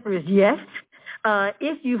first answer is yes.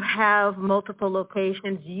 If you have multiple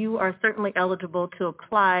locations, you are certainly eligible to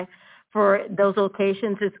apply for those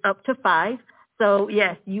locations. It's up to 5. So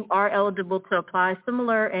yes, you are eligible to apply,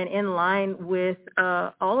 similar and in line with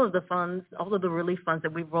all of the funds, all of the relief funds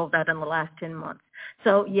that we've rolled out in the last 10 months.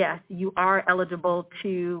 So yes, you are eligible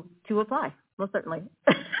to apply, most certainly.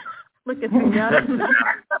 Look at me now.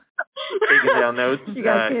 Taking down notes. You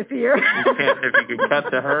guys can't see her. You can't, if you could cut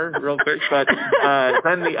to her real quick. But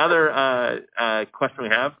then the other question we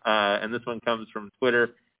have, and this one comes from Twitter,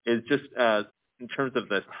 is just in terms of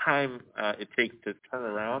the time it takes to turn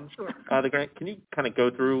around the grant. Can you kind of go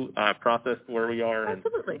through process where we are?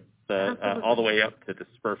 Absolutely. And all the way up to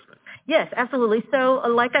disbursement? Yes, absolutely. So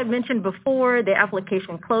like I mentioned before, the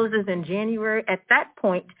application closes in January. At that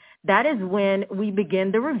point, that is when we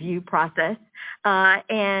begin the review process.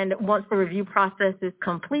 And once the review process is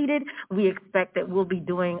completed, we expect that we'll be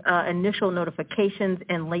doing initial notifications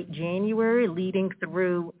in late January leading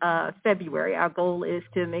through February. Our goal is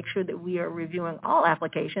to make sure that we are reviewing all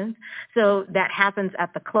applications. So that happens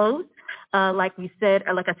at the close. Like I said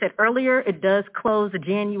earlier, it does close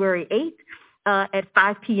January 8th at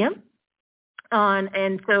 5 p.m.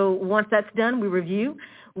 And so once that's done, we review.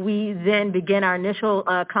 We then begin our initial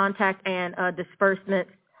contact and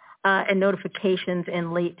disbursements and notifications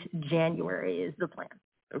in late January is the plan.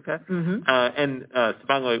 Okay. Mm-hmm. And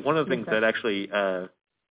Sabangoy, one of the things that actually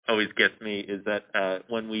always gets me is that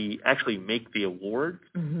when we actually make the awards,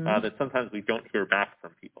 that sometimes we don't hear back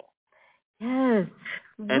from people. Yes.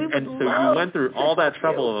 And so you went through all that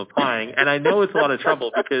trouble of applying, and I know it's a lot of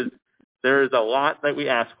trouble because there is a lot that we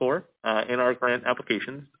ask for in our grant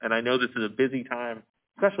applications, and I know this is a busy time,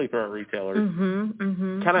 especially for our retailers.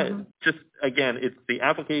 Kind of just, again, it's the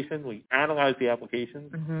application. We analyze the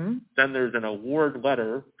applications. Then there's an award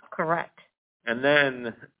letter. Correct. And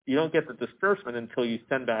then you don't get the disbursement until you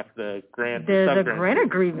send back the grant. The grant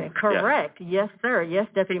agreement. Correct. Yes, sir. Yes,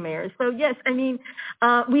 Deputy Mayor. So, yes, I mean,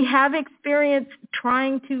 we have experience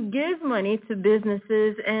trying to give money to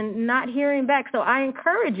businesses and not hearing back. So I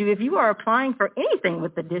encourage you, if you are applying for anything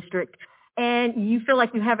with the district and you feel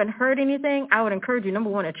like you haven't heard anything, I would encourage you,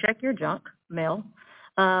 number one, to check your junk mail.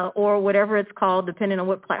 Or whatever it's called, depending on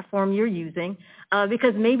what platform you're using,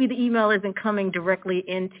 because maybe the email isn't coming directly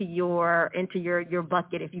into your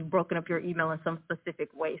bucket if you've broken up your email in some specific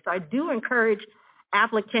way. So I do encourage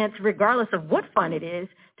applicants, regardless of what fund it is,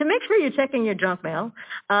 to make sure you're checking your junk mail,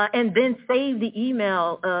 and then save the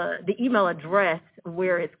email address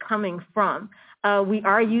where it's coming from. We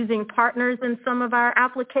are using partners in some of our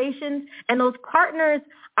applications, and those partners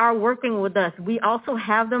are working with us. We also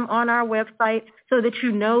have them on our website so that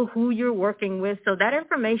you know who you're working with. So that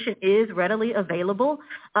information is readily available.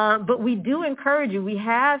 But we do encourage you. We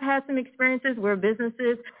have had some experiences where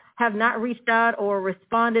businesses have not reached out or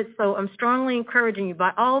responded. So I'm strongly encouraging you,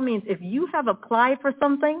 by all means, if you have applied for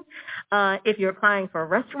something, if you're applying for a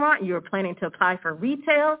restaurant, you're planning to apply for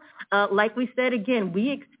retail, like we said, again,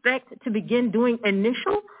 we expect to begin doing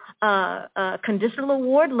initial conditional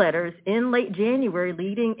award letters in late January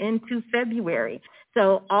leading into February.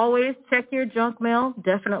 So always check your junk mail,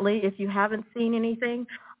 definitely, if you haven't seen anything.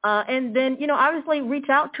 And then, obviously reach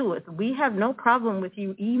out to us. We have no problem with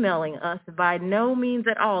you emailing us, by no means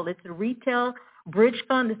at all. It's a Retail Bridge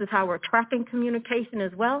Fund. This is how we're tracking communication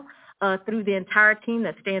as well, through the entire team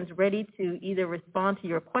that stands ready to either respond to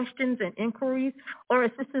your questions and inquiries or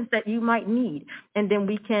assistance that you might need. And then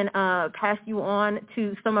we can pass you on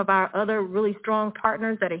to some of our other really strong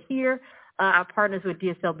partners that are here. Our partners with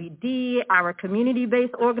DSLBD, our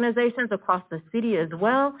community-based organizations across the city as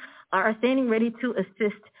well, are standing ready to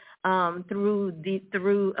assist through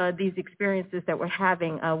these experiences that we're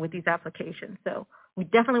having with these applications. So we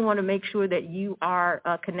definitely want to make sure that you are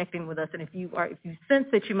connecting with us. And if you sense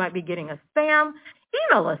that you might be getting a spam,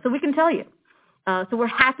 email us so we can tell you. So we're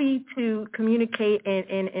happy to communicate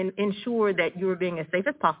and ensure that you're being as safe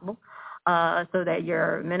as possible, so that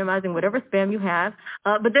you're minimizing whatever spam you have.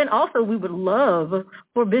 But then also we would love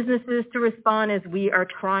for businesses to respond as we are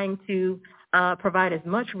trying to provide as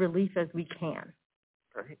much relief as we can.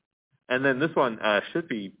 Great. And then this one should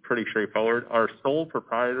be pretty straightforward. Are sole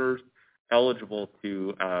proprietors eligible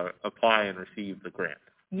to apply and receive the grant?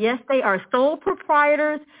 Yes, they are sole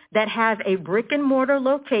proprietors that have a brick and mortar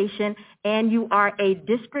location and you are a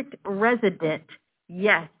district resident.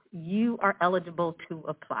 Yes, you are eligible to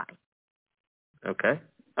apply. Okay.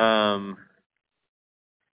 And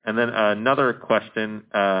then another question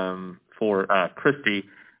for Christy.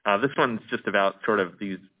 This one's just about sort of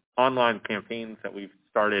these online campaigns that we've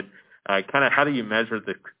started. Kind of how do you measure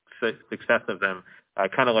the success of them?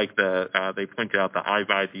 Kind of like they pointed out the I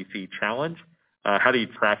Buy DC challenge. How do you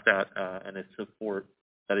track that and the support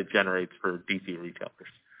that it generates for DC retailers?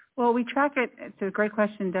 Well, we track it. It's a great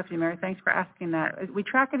question, Deputy Mayor. Thanks for asking that. We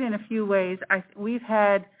track it in a few ways. We've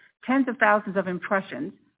had tens of thousands of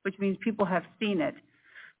impressions, which means people have seen it.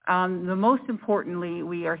 The most importantly,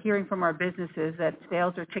 we are hearing from our businesses that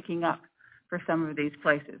sales are ticking up for some of these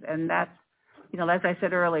places. And that's, as I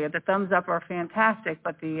said earlier, the thumbs up are fantastic,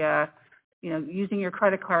 but the using your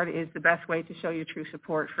credit card is the best way to show your true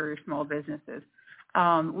support for your small businesses.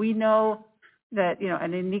 We know that,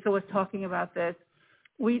 and Nika was talking about this,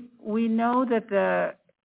 we know that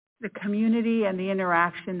the community and the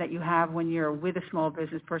interaction that you have when you're with a small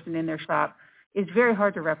business person in their shop is very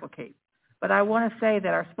hard to replicate. But I want to say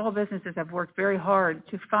that our small businesses have worked very hard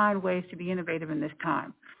to find ways to be innovative in this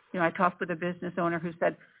time. I talked with a business owner who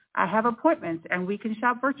said, I have appointments and we can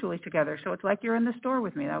shop virtually together. So it's like you're in the store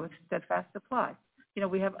with me. That was Steadfast Supply.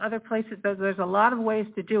 We have other places. There's a lot of ways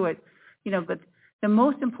to do it, but the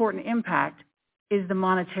most important impact is the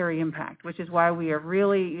monetary impact, which is why we are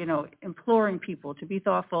really, imploring people to be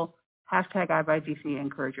thoughtful. Hashtag #IBuyDC,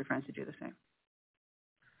 encourage your friends to do the same.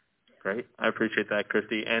 Great. I appreciate that,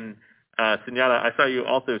 Christy. And Sunyata, I saw you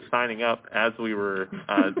also signing up as we were,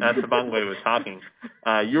 as Sabangwe was talking.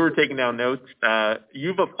 You were taking down notes.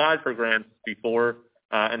 You've applied for grants before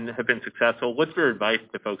and have been successful. What's your advice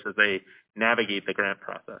to folks as they navigate the grant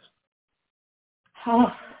process?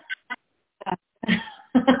 Oh.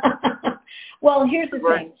 Well, here's the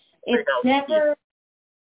thing. It's never,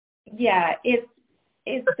 it's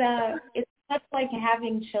much like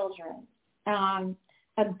having children.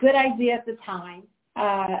 A good idea at the time,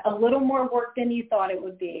 a little more work than you thought it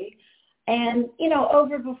would be, and,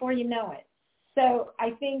 over before you know it. So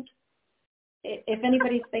I think if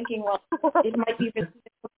anybody's thinking, well, it might be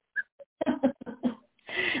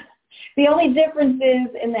the only difference is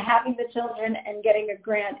in the having the children and getting a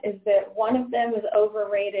grant is that one of them is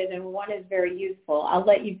overrated and one is very useful. I'll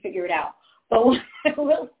let you figure it out. But what I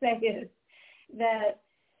will say is that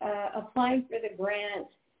applying for the grant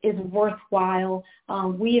is worthwhile.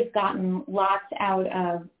 We have gotten lots out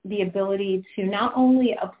of the ability to not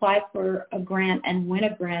only apply for a grant and win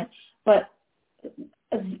a grant, but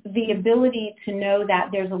the ability to know that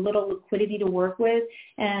there's a little liquidity to work with,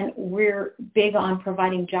 and we're big on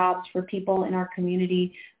providing jobs for people in our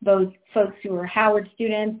community, both folks who are Howard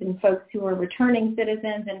students and folks who are returning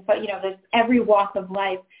citizens, and there's every walk of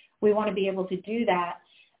life. We want to be able to do that,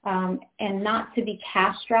 and not to be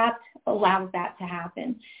cash-strapped allows that to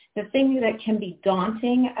happen. The thing that can be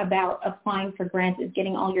daunting about applying for grants is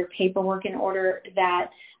getting all your paperwork in order that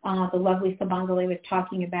the lovely Sabangwe was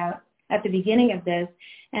talking about at the beginning of this.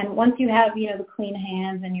 And once you have, the clean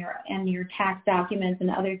hands and your tax documents and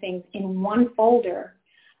other things in one folder,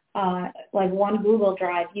 like one Google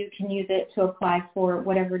Drive, you can use it to apply for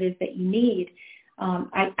whatever it is that you need.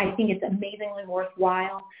 I think it's amazingly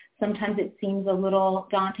worthwhile. Sometimes it seems a little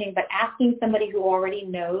daunting, but asking somebody who already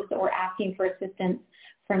knows or asking for assistance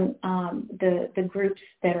from the groups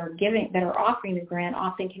that are offering the grant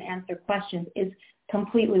often can answer questions is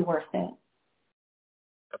completely worth it.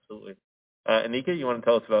 Absolutely. Anika, you want to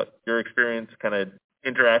tell us about your experience kind of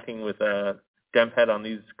interacting with DemPed on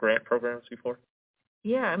these grant programs before?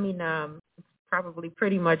 Yeah, it's probably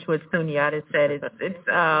pretty much what Sunyata said.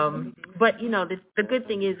 But the good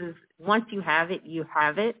thing is once you have it, you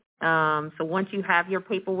have it. So once you have your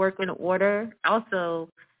paperwork in order, also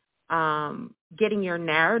getting your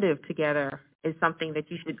narrative together is something that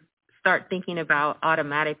you should start thinking about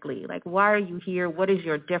automatically. Like, why are you here? What is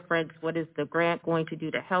your difference? What is the grant going to do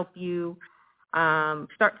to help you?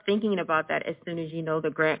 Start thinking about that as soon as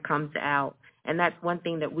the grant comes out. And that's one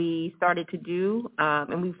thing that we started to do,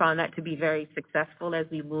 and we found that to be very successful as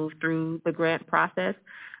we moved through the grant process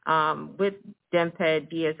with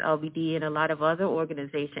DemPed, DSLBD, and a lot of other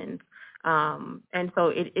organizations. And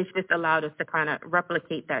so it's just allowed us to kind of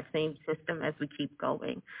replicate that same system as we keep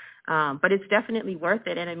going. But it's definitely worth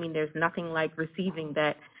it. And there's nothing like receiving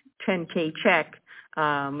that $10K check,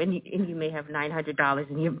 and you may have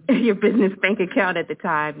 $900 in your business bank account at the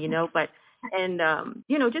time,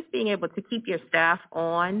 just being able to keep your staff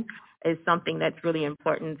on is something that's really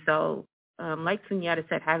important. So, like Sunyata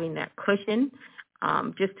said, having that cushion,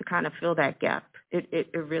 just to kind of fill that gap it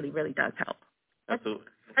really, really does help. Absolutely.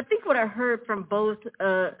 I think what I heard from both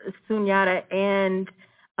Sunyata and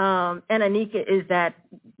Anika is that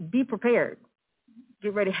be prepared.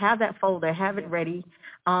 Get ready, have that folder, have it ready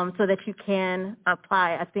so that you can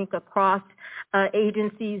apply. I think across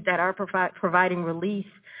agencies that are providing relief,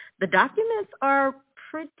 the documents are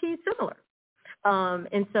pretty similar.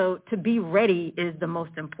 And so to be ready is the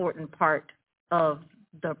most important part of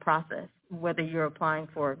the process, whether you're applying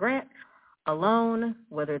for a grant, a loan,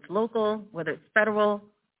 whether it's local, whether it's federal,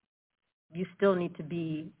 you still need to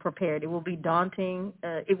be prepared. It will be daunting.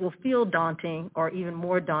 It will feel daunting or even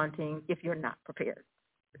more daunting if you're not prepared.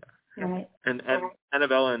 Right. And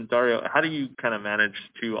Annabella and Dario, how do you kind of manage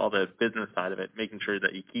to all the business side of it, making sure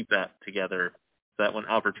that you keep that together so that when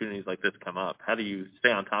opportunities like this come up, how do you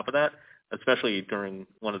stay on top of that, especially during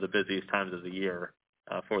one of the busiest times of the year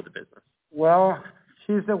for the business? Well,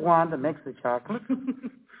 she's the one that makes the chocolate,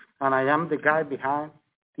 and I am the guy behind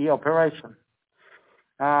the operation.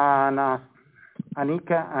 And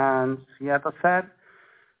Anika and Sieta said,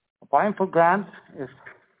 applying for grants is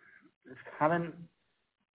having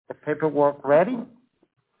the paperwork ready,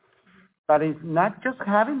 but it's not just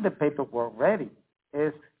having the paperwork ready.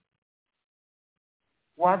 It's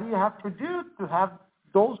what do you have to do to have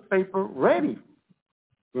those papers ready?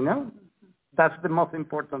 You know, that's the most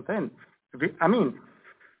important thing. I mean,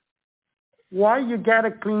 why you get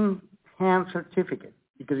a clean hand certificate?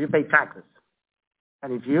 Because you pay taxes.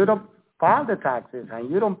 And if you don't file the taxes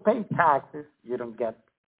and you don't pay taxes, you don't get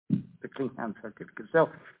the clean hand certificate. So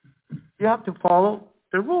you have to follow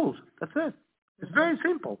the rules. That's it. It's very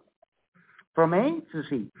simple, from A to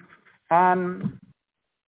Z. And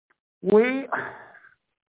we,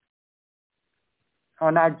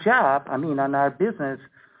 on our job, on our business,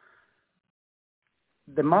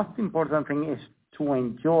 the most important thing is to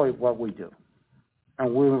enjoy what we do.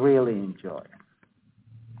 And we really enjoy it.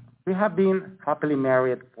 We have been happily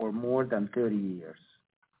married for more than 30 years.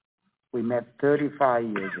 We met 35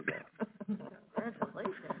 years ago.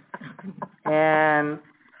 And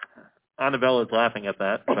Annabella's laughing at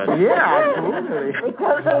that. But yeah, absolutely.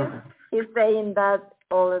 Because he's saying that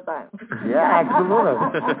all the time. Yeah, absolutely.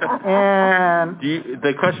 And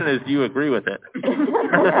the question is, do you agree with it?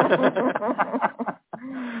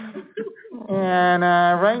 And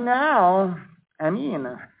right now,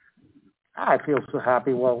 I feel so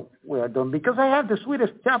happy what we are doing because I have the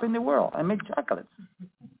sweetest job in the world. I make chocolates.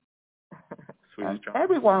 Sweetest job.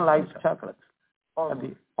 Everyone likes chocolates.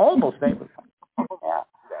 Almost everyone.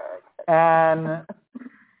 Yeah.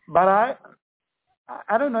 But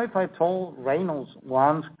I don't know if I told Reynolds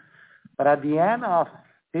once, but at the end of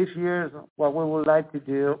this year, what we would like to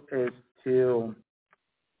do is to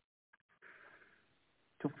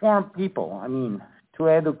form people. To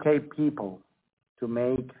educate people to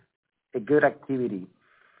make a good activity.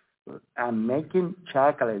 And making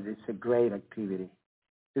chocolate is a great activity.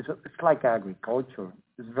 It's like agriculture.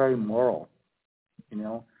 It's very moral,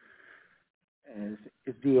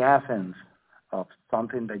 It's the essence of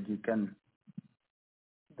something that you can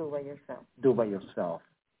do by yourself.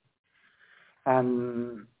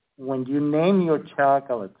 And when you name your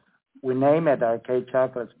chocolates, we name it Arcade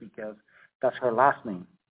Chocolates because that's her last name.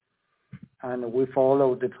 And we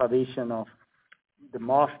follow the tradition of the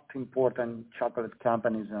most important chocolate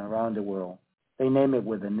companies around the world. They name it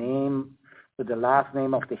with the last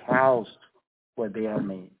name of the house where they are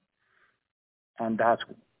made. And that's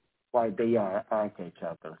why they are Arcade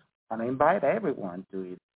Chocolates. And I invite everyone to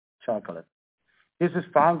eat chocolate. This is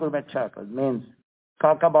fine gourmet chocolate. It means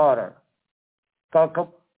cocoa butter,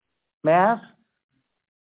 cocoa mass,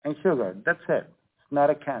 and sugar. That's it. It's not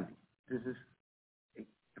a candy. This is a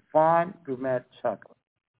fine gourmet chocolate.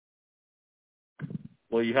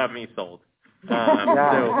 Well, you have me sold. It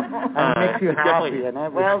makes you happy and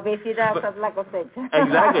everything. Well, visitas of la cosecha.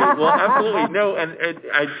 Exactly. Well, absolutely. No, and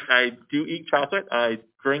I do eat chocolate. I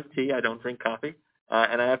drink tea. I don't drink coffee.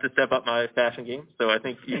 And I have to step up my fashion game. So I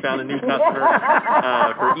think you found a new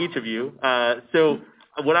customer for each of you. So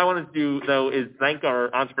what I want to do, though, is thank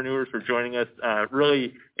our entrepreneurs for joining us.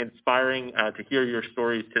 Really inspiring to hear your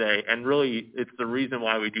stories today. And really, it's the reason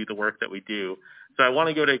why we do the work that we do. So I want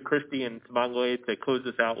to go to Christy and Simangwe to close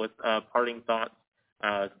this out with parting thoughts.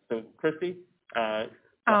 So Christy, the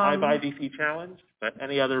iBuyDC challenge, but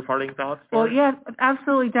any other parting thoughts? Well, yeah,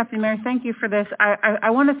 absolutely, Deputy Mayor. Thank you for this. I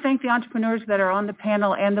want to thank the entrepreneurs that are on the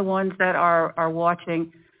panel and the ones that are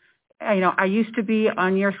watching. I used to be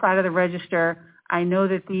on your side of the register. I know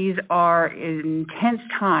that these are intense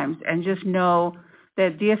times, and just know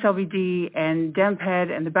that DSLBD and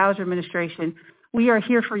DemPed and the Bowser administration, we are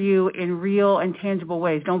here for you in real and tangible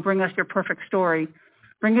ways. Don't bring us your perfect story.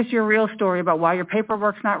 Bring us your real story about why your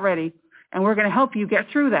paperwork's not ready, and we're going to help you get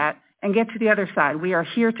through that and get to the other side. We are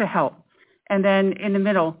here to help. And then in the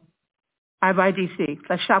middle, I buy DC.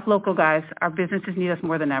 Let's shop local, guys. Our businesses need us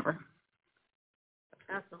more than ever.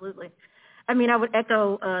 Absolutely. I mean, I would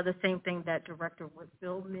echo the same thing that Director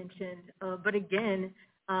Woodfield mentioned. But again,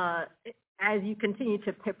 as you continue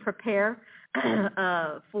to prepare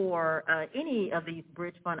for any of these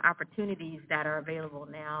bridge fund opportunities that are available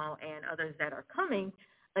now and others that are coming,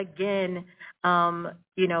 again,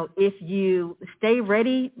 if you stay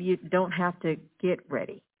ready, you don't have to get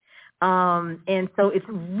ready. And so it's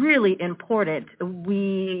really important.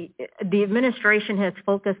 The administration has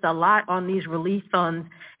focused a lot on these relief funds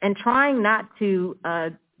and trying not to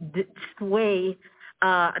sway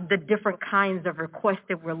the different kinds of requests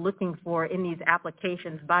that we're looking for in these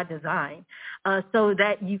applications by design, so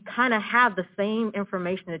that you kind of have the same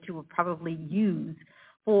information that you would probably use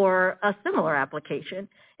for a similar application.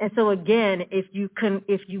 And so again, if you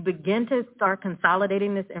begin to start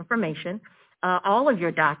consolidating this information, all of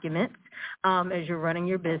your documents as you're running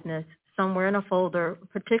your business somewhere in a folder,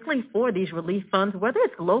 particularly for these relief funds, whether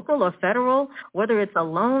it's local or federal, whether it's a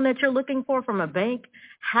loan that you're looking for from a bank,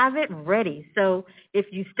 have it ready. So if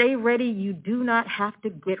you stay ready, you do not have to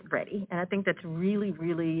get ready. And I think that's really,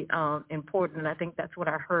 really important. And I think that's what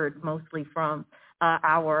I heard mostly from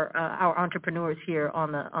our entrepreneurs here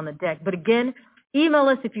on the deck. But again, email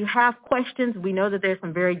us if you have questions. We know that there's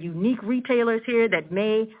some very unique retailers here that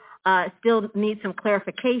may still need some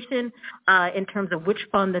clarification in terms of which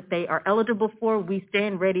fund that they are eligible for. We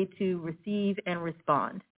stand ready to receive and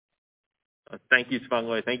respond. Thank you,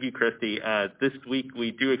 Svangwe. Thank you, Christy. This week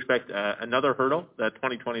we do expect another hurdle that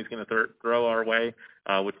 2020 is going to throw our way,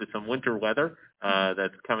 which is some winter weather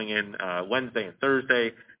that's coming in Wednesday and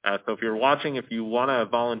Thursday. So if you're watching, if you want to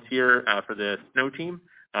volunteer for the snow team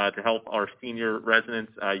to help our senior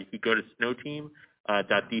residents, you could go to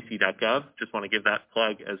snowteam.dc.gov. Just want to give that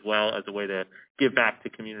plug as well as a way to give back to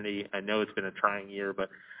community. I know it's been a trying year, but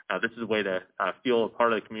this is a way to feel a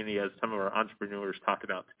part of the community, as some of our entrepreneurs talked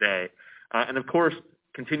about today. And of course,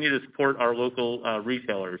 continue to support our local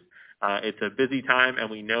retailers. It's a busy time, and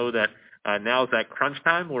we know that now is that crunch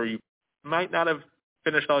time where you might not have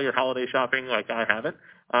finished all your holiday shopping like I haven't,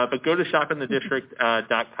 but go to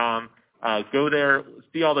shopinthedistrict.com. Go there,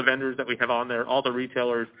 see all the vendors that we have on there, all the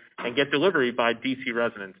retailers, and get delivery by DC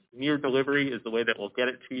residents. Near delivery is the way that we'll get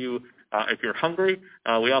it to you if you're hungry.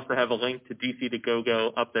 We also have a link to DC to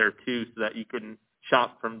Go up there too, so that you can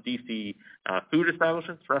shop from DC food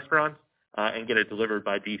establishments, restaurants, and get it delivered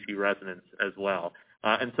by DC residents as well.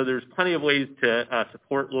 And so there's plenty of ways to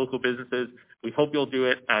support local businesses. We hope you'll do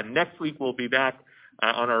it. Next week we'll be back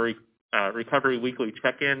on our Recovery Weekly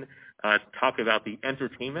check-in to talk about the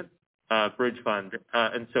entertainment Bridge Fund.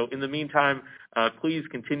 And so in the meantime, please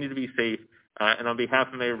continue to be safe. And on behalf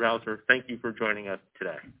of Mayor Bowser, thank you for joining us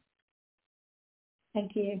today.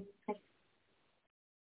 Thank you.